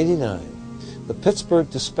 1889, the Pittsburgh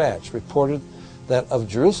Dispatch reported that of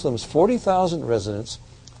Jerusalem's 40,000 residents,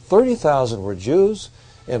 30,000 were Jews,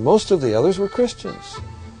 and most of the others were Christians.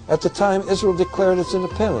 At the time Israel declared its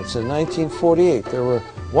independence in 1948, there were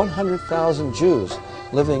 100,000 Jews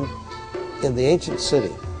living in the ancient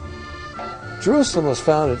city. Jerusalem was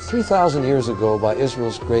founded 3,000 years ago by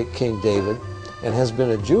Israel's great King David and has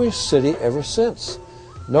been a Jewish city ever since.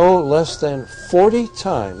 No less than 40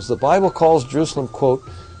 times the Bible calls Jerusalem, quote,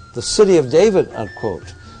 the city of David,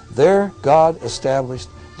 unquote. There God established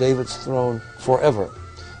David's throne forever.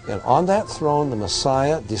 And on that throne the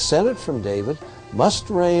Messiah, descended from David, must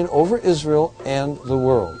reign over Israel and the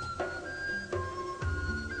world.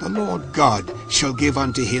 The Lord God shall give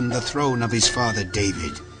unto him the throne of his father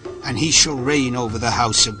David, and he shall reign over the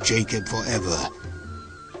house of Jacob forever.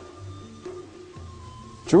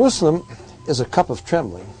 Jerusalem is a cup of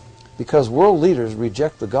trembling because world leaders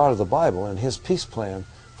reject the God of the Bible and his peace plan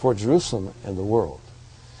for Jerusalem and the world.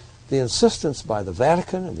 The insistence by the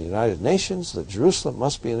Vatican and the United Nations that Jerusalem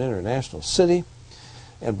must be an international city,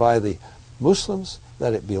 and by the Muslims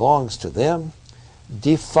that it belongs to them,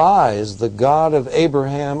 defies the God of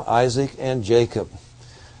Abraham, Isaac, and Jacob,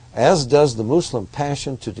 as does the Muslim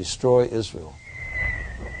passion to destroy Israel.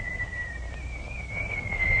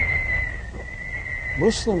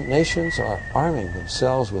 Muslim nations are arming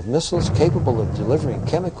themselves with missiles capable of delivering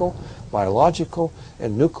chemical, biological,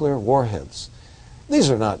 and nuclear warheads. These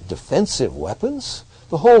are not defensive weapons.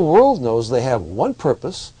 The whole world knows they have one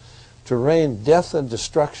purpose: to rain death and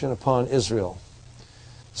destruction upon Israel.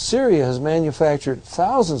 Syria has manufactured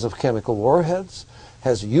thousands of chemical warheads,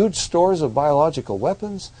 has huge stores of biological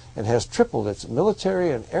weapons, and has tripled its military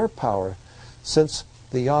and air power since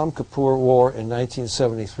the Yom Kippur War in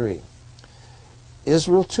 1973.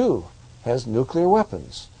 Israel, too, has nuclear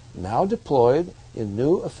weapons, now deployed in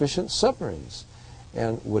new efficient submarines,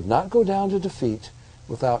 and would not go down to defeat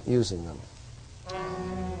without using them.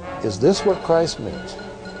 Is this what Christ meant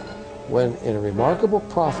when, in a remarkable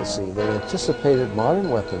prophecy that anticipated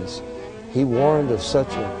modern weapons, he warned of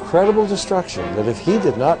such incredible destruction that if he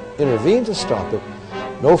did not intervene to stop it,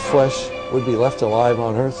 no flesh would be left alive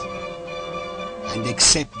on earth? And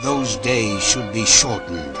except those days should be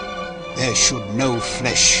shortened, there should no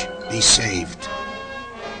flesh be saved.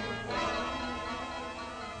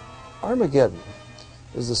 Armageddon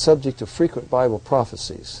is the subject of frequent Bible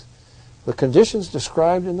prophecies. The conditions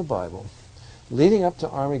described in the Bible leading up to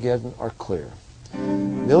Armageddon are clear.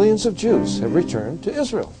 Millions of Jews have returned to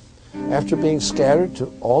Israel after being scattered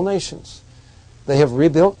to all nations. They have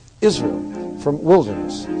rebuilt Israel from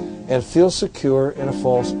wilderness and feel secure in a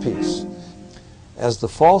false peace. As the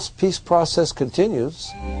false peace process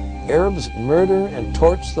continues, Arabs murder and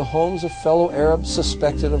torch the homes of fellow Arabs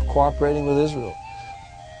suspected of cooperating with Israel.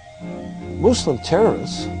 Muslim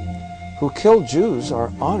terrorists who kill Jews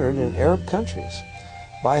are honored in Arab countries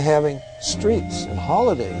by having streets and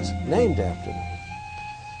holidays named after them.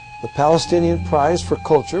 The Palestinian Prize for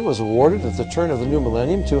Culture was awarded at the turn of the new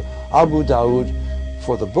millennium to Abu Daoud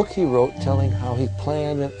for the book he wrote telling how he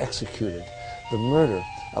planned and executed the murder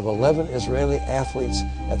of 11 Israeli athletes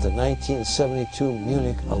at the 1972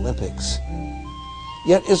 Munich Olympics.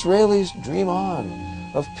 Yet Israelis dream on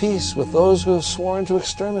of peace with those who have sworn to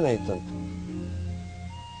exterminate them.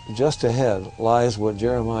 Just ahead lies what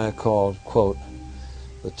Jeremiah called, quote,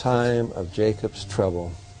 the time of Jacob's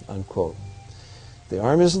trouble, unquote. The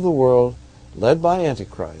armies of the world, led by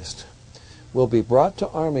Antichrist, will be brought to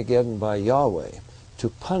Armageddon by Yahweh to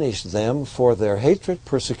punish them for their hatred,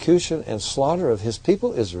 persecution, and slaughter of his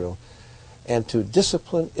people Israel, and to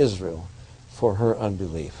discipline Israel for her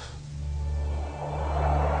unbelief.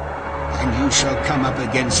 And you shall come up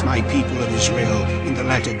against my people of Israel in the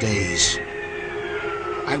latter days.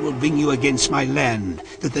 I will bring you against my land,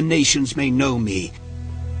 that the nations may know me,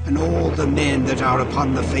 and all the men that are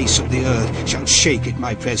upon the face of the earth shall shake at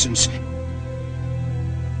my presence.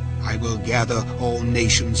 I will gather all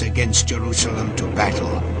nations against Jerusalem to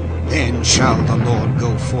battle. Then shall the Lord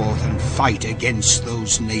go forth and fight against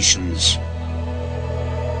those nations.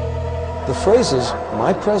 The phrases,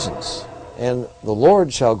 my presence, and the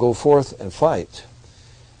Lord shall go forth and fight,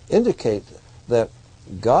 indicate that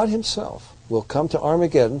God himself will come to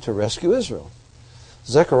Armageddon to rescue Israel.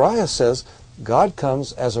 Zechariah says God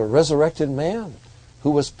comes as a resurrected man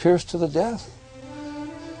who was pierced to the death.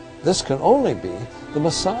 This can only be the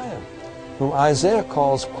Messiah, whom Isaiah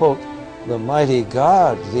calls, quote, the mighty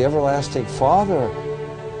God, the everlasting Father.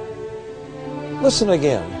 Listen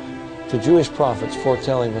again to Jewish prophets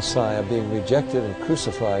foretelling Messiah being rejected and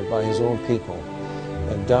crucified by his own people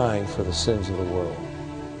and dying for the sins of the world.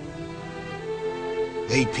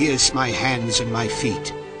 They pierce my hands and my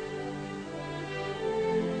feet.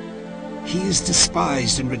 He is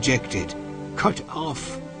despised and rejected, cut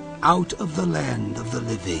off out of the land of the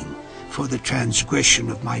living. For the transgression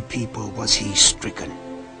of my people was he stricken.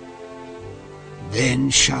 Then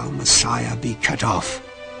shall Messiah be cut off,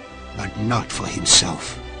 but not for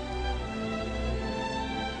himself.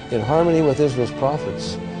 In harmony with Israel's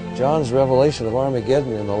prophets, John's revelation of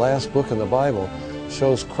Armageddon in the last book in the Bible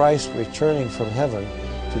shows Christ returning from heaven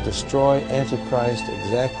to destroy Antichrist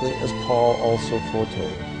exactly as Paul also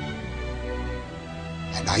foretold.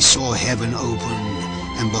 And I saw heaven open,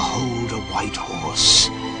 and behold a white horse,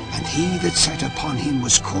 and he that sat upon him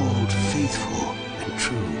was called Faithful and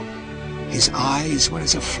True. His eyes were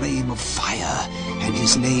as a flame of fire, and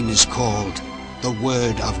his name is called the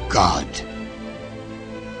Word of God.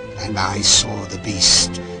 And I saw the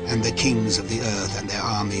beast, and the kings of the earth and their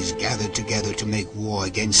armies gathered together to make war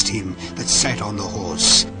against him that sat on the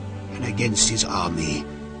horse, and against his army.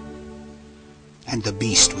 And the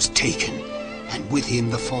beast was taken, and with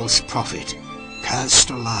him the false prophet, cast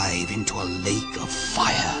alive into a lake of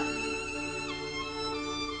fire.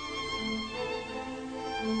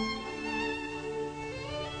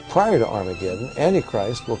 Prior to Armageddon,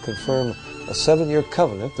 Antichrist will confirm a 7-year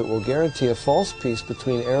covenant that will guarantee a false peace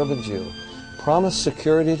between Arab and Jew, promise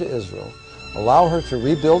security to Israel, allow her to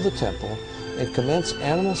rebuild the temple, and commence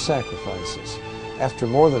animal sacrifices after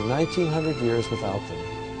more than 1900 years without them.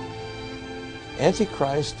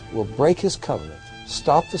 Antichrist will break his covenant,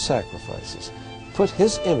 stop the sacrifices, put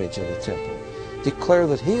his image in the temple, declare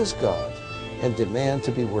that he is God, and demand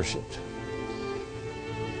to be worshipped.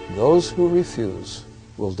 Those who refuse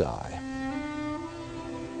will die.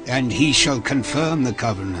 And he shall confirm the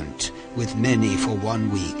covenant with many for 1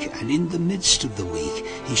 week, and in the midst of the week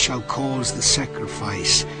he shall cause the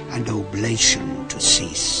sacrifice and oblation to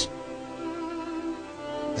cease.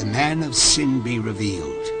 The man of sin be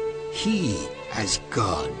revealed. He, as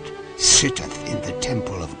God, sitteth in the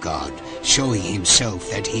temple of God, showing himself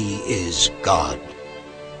that he is God.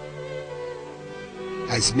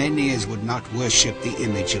 As many as would not worship the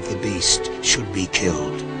image of the beast should be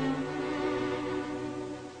killed.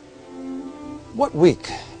 What week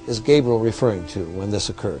is Gabriel referring to when this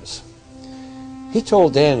occurs? He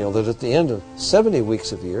told Daniel that at the end of 70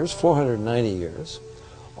 weeks of years, 490 years,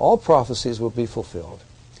 all prophecies would be fulfilled.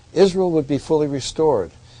 Israel would be fully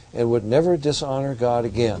restored and would never dishonor God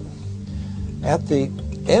again. At the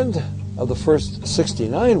end of the first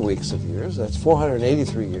 69 weeks of years, that's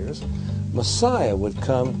 483 years, Messiah would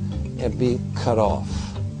come and be cut off.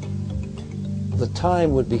 The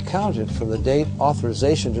time would be counted from the date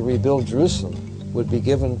authorization to rebuild Jerusalem would be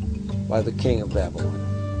given by the king of Babylon.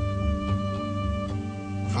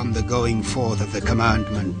 From the going forth of the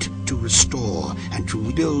commandment to restore and to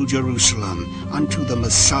rebuild Jerusalem unto the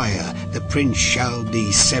Messiah, the prince shall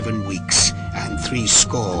be 7 weeks and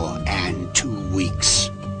 62 weeks.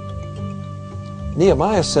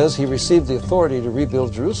 Nehemiah says he received the authority to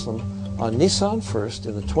rebuild Jerusalem on Nisan 1st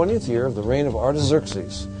in the 20th year of the reign of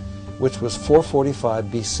Artaxerxes, which was 445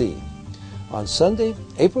 BC. On Sunday,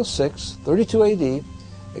 April 6, 32 AD,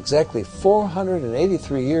 exactly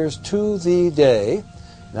 483 years to the day,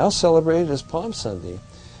 now celebrated as Palm Sunday,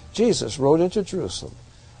 Jesus rode into Jerusalem,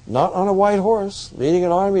 not on a white horse, leading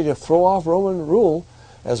an army to throw off Roman rule,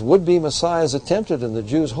 as would-be messiahs attempted and the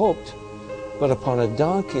Jews hoped, but upon a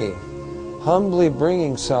donkey, humbly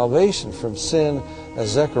bringing salvation from sin, as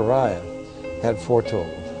Zechariah had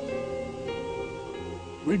foretold.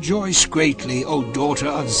 Rejoice greatly, O daughter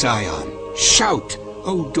of Zion. Shout,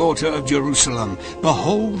 O daughter of Jerusalem.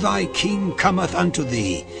 Behold, thy king cometh unto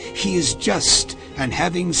thee. He is just, and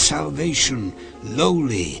having salvation,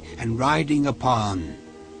 lowly, and riding upon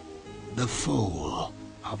the foal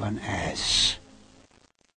of an ass.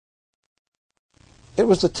 It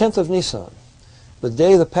was the 10th of Nisan, the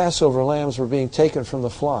day the Passover lambs were being taken from the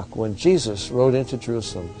flock, when Jesus rode into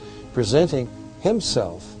Jerusalem, presenting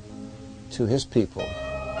himself to his people.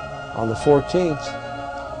 On the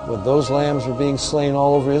 14th, when those lambs were being slain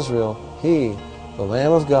all over Israel, he, the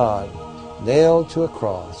Lamb of God, nailed to a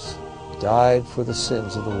cross, died for the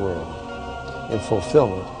sins of the world, in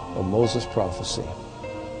fulfillment of Moses' prophecy.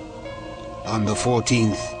 On the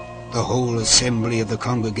 14th, the whole assembly of the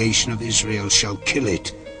congregation of Israel shall kill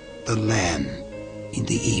it, the lamb, in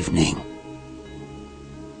the evening.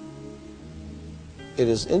 It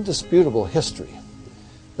is indisputable history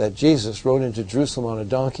that Jesus rode into Jerusalem on a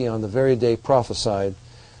donkey on the very day prophesied,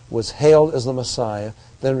 was hailed as the Messiah,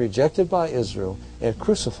 then rejected by Israel, and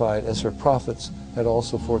crucified as her prophets had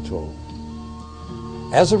also foretold.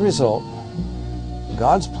 As a result,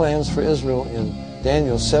 God's plans for Israel in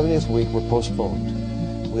Daniel's 70th week were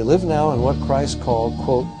postponed. We live now in what Christ called,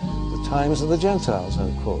 quote, the times of the Gentiles,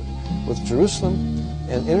 unquote, with Jerusalem,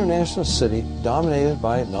 an international city dominated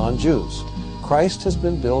by non-Jews. Christ has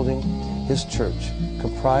been building his church,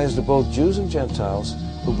 comprised of both Jews and Gentiles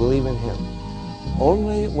who believe in him.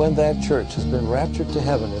 Only when that church has been raptured to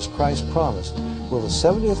heaven, as Christ promised, will the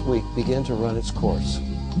 70th week begin to run its course.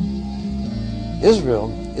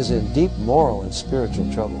 Israel is in deep moral and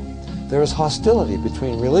spiritual trouble. There is hostility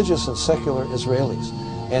between religious and secular Israelis,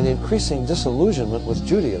 and increasing disillusionment with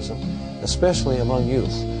Judaism, especially among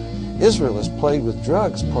youth. Israel is plagued with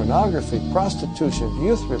drugs, pornography, prostitution,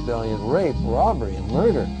 youth rebellion, rape, robbery, and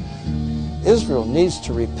murder. Israel needs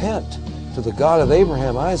to repent to the God of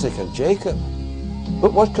Abraham, Isaac, and Jacob.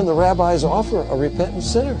 But what can the rabbis offer a repentant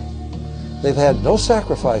sinner? They've had no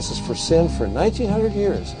sacrifices for sin for 1900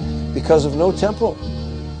 years because of no temple,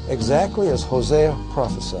 exactly as Hosea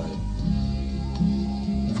prophesied.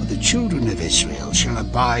 For the children of Israel shall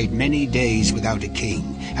abide many days without a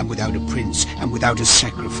king, and without a prince, and without a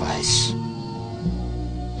sacrifice.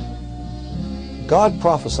 God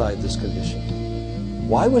prophesied this condition.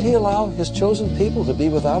 Why would he allow his chosen people to be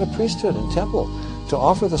without a priesthood and temple to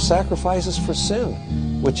offer the sacrifices for sin,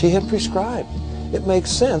 which he had prescribed? It makes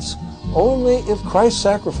sense only if Christ's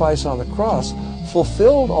sacrifice on the cross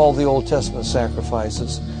fulfilled all the Old Testament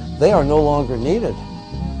sacrifices they are no longer needed.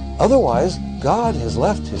 Otherwise, God has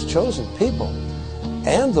left his chosen people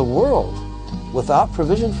and the world without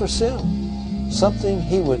provision for sin, something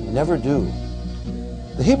he would never do.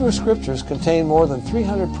 The Hebrew Scriptures contain more than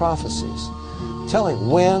 300 prophecies telling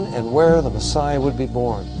when and where the Messiah would be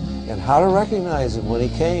born and how to recognize him when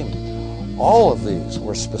he came. All of these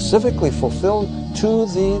were specifically fulfilled to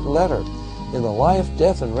the letter in the life,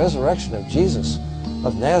 death, and resurrection of Jesus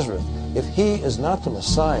of Nazareth. If he is not the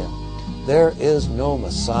Messiah, there is no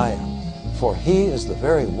Messiah. For he is the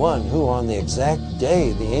very one who on the exact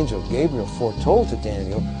day the angel Gabriel foretold to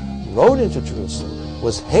Daniel rode into Jerusalem,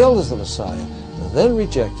 was hailed as the Messiah, then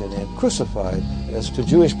rejected and crucified as to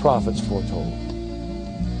Jewish prophets foretold.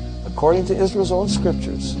 According to Israel's own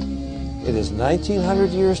scriptures, it is 1900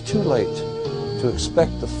 years too late to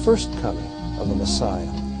expect the first coming of the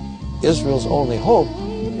Messiah. Israel's only hope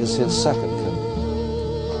is his second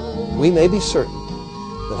coming. We may be certain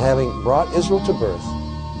that having brought Israel to birth,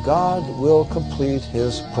 God will complete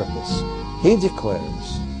his purpose. He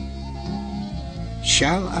declares,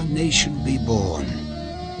 "Shall a nation be born?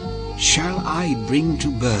 Shall I bring to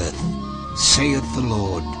birth, saith the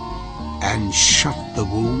Lord, and shut the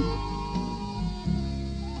womb?"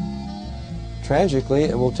 Tragically,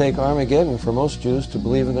 it will take Armageddon for most Jews to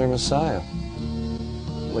believe in their Messiah.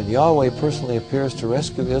 When Yahweh personally appears to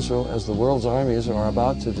rescue Israel as the world's armies are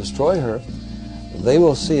about to destroy her, they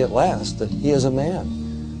will see at last that he is a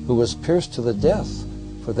man who was pierced to the death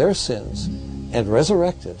for their sins and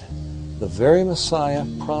resurrected, the very Messiah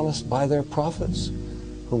promised by their prophets,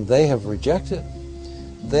 whom they have rejected.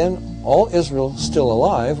 Then all Israel still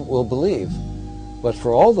alive will believe. But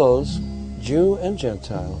for all those, Jew and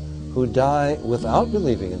Gentile, who die without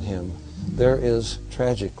believing in him, there is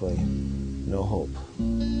tragically no hope.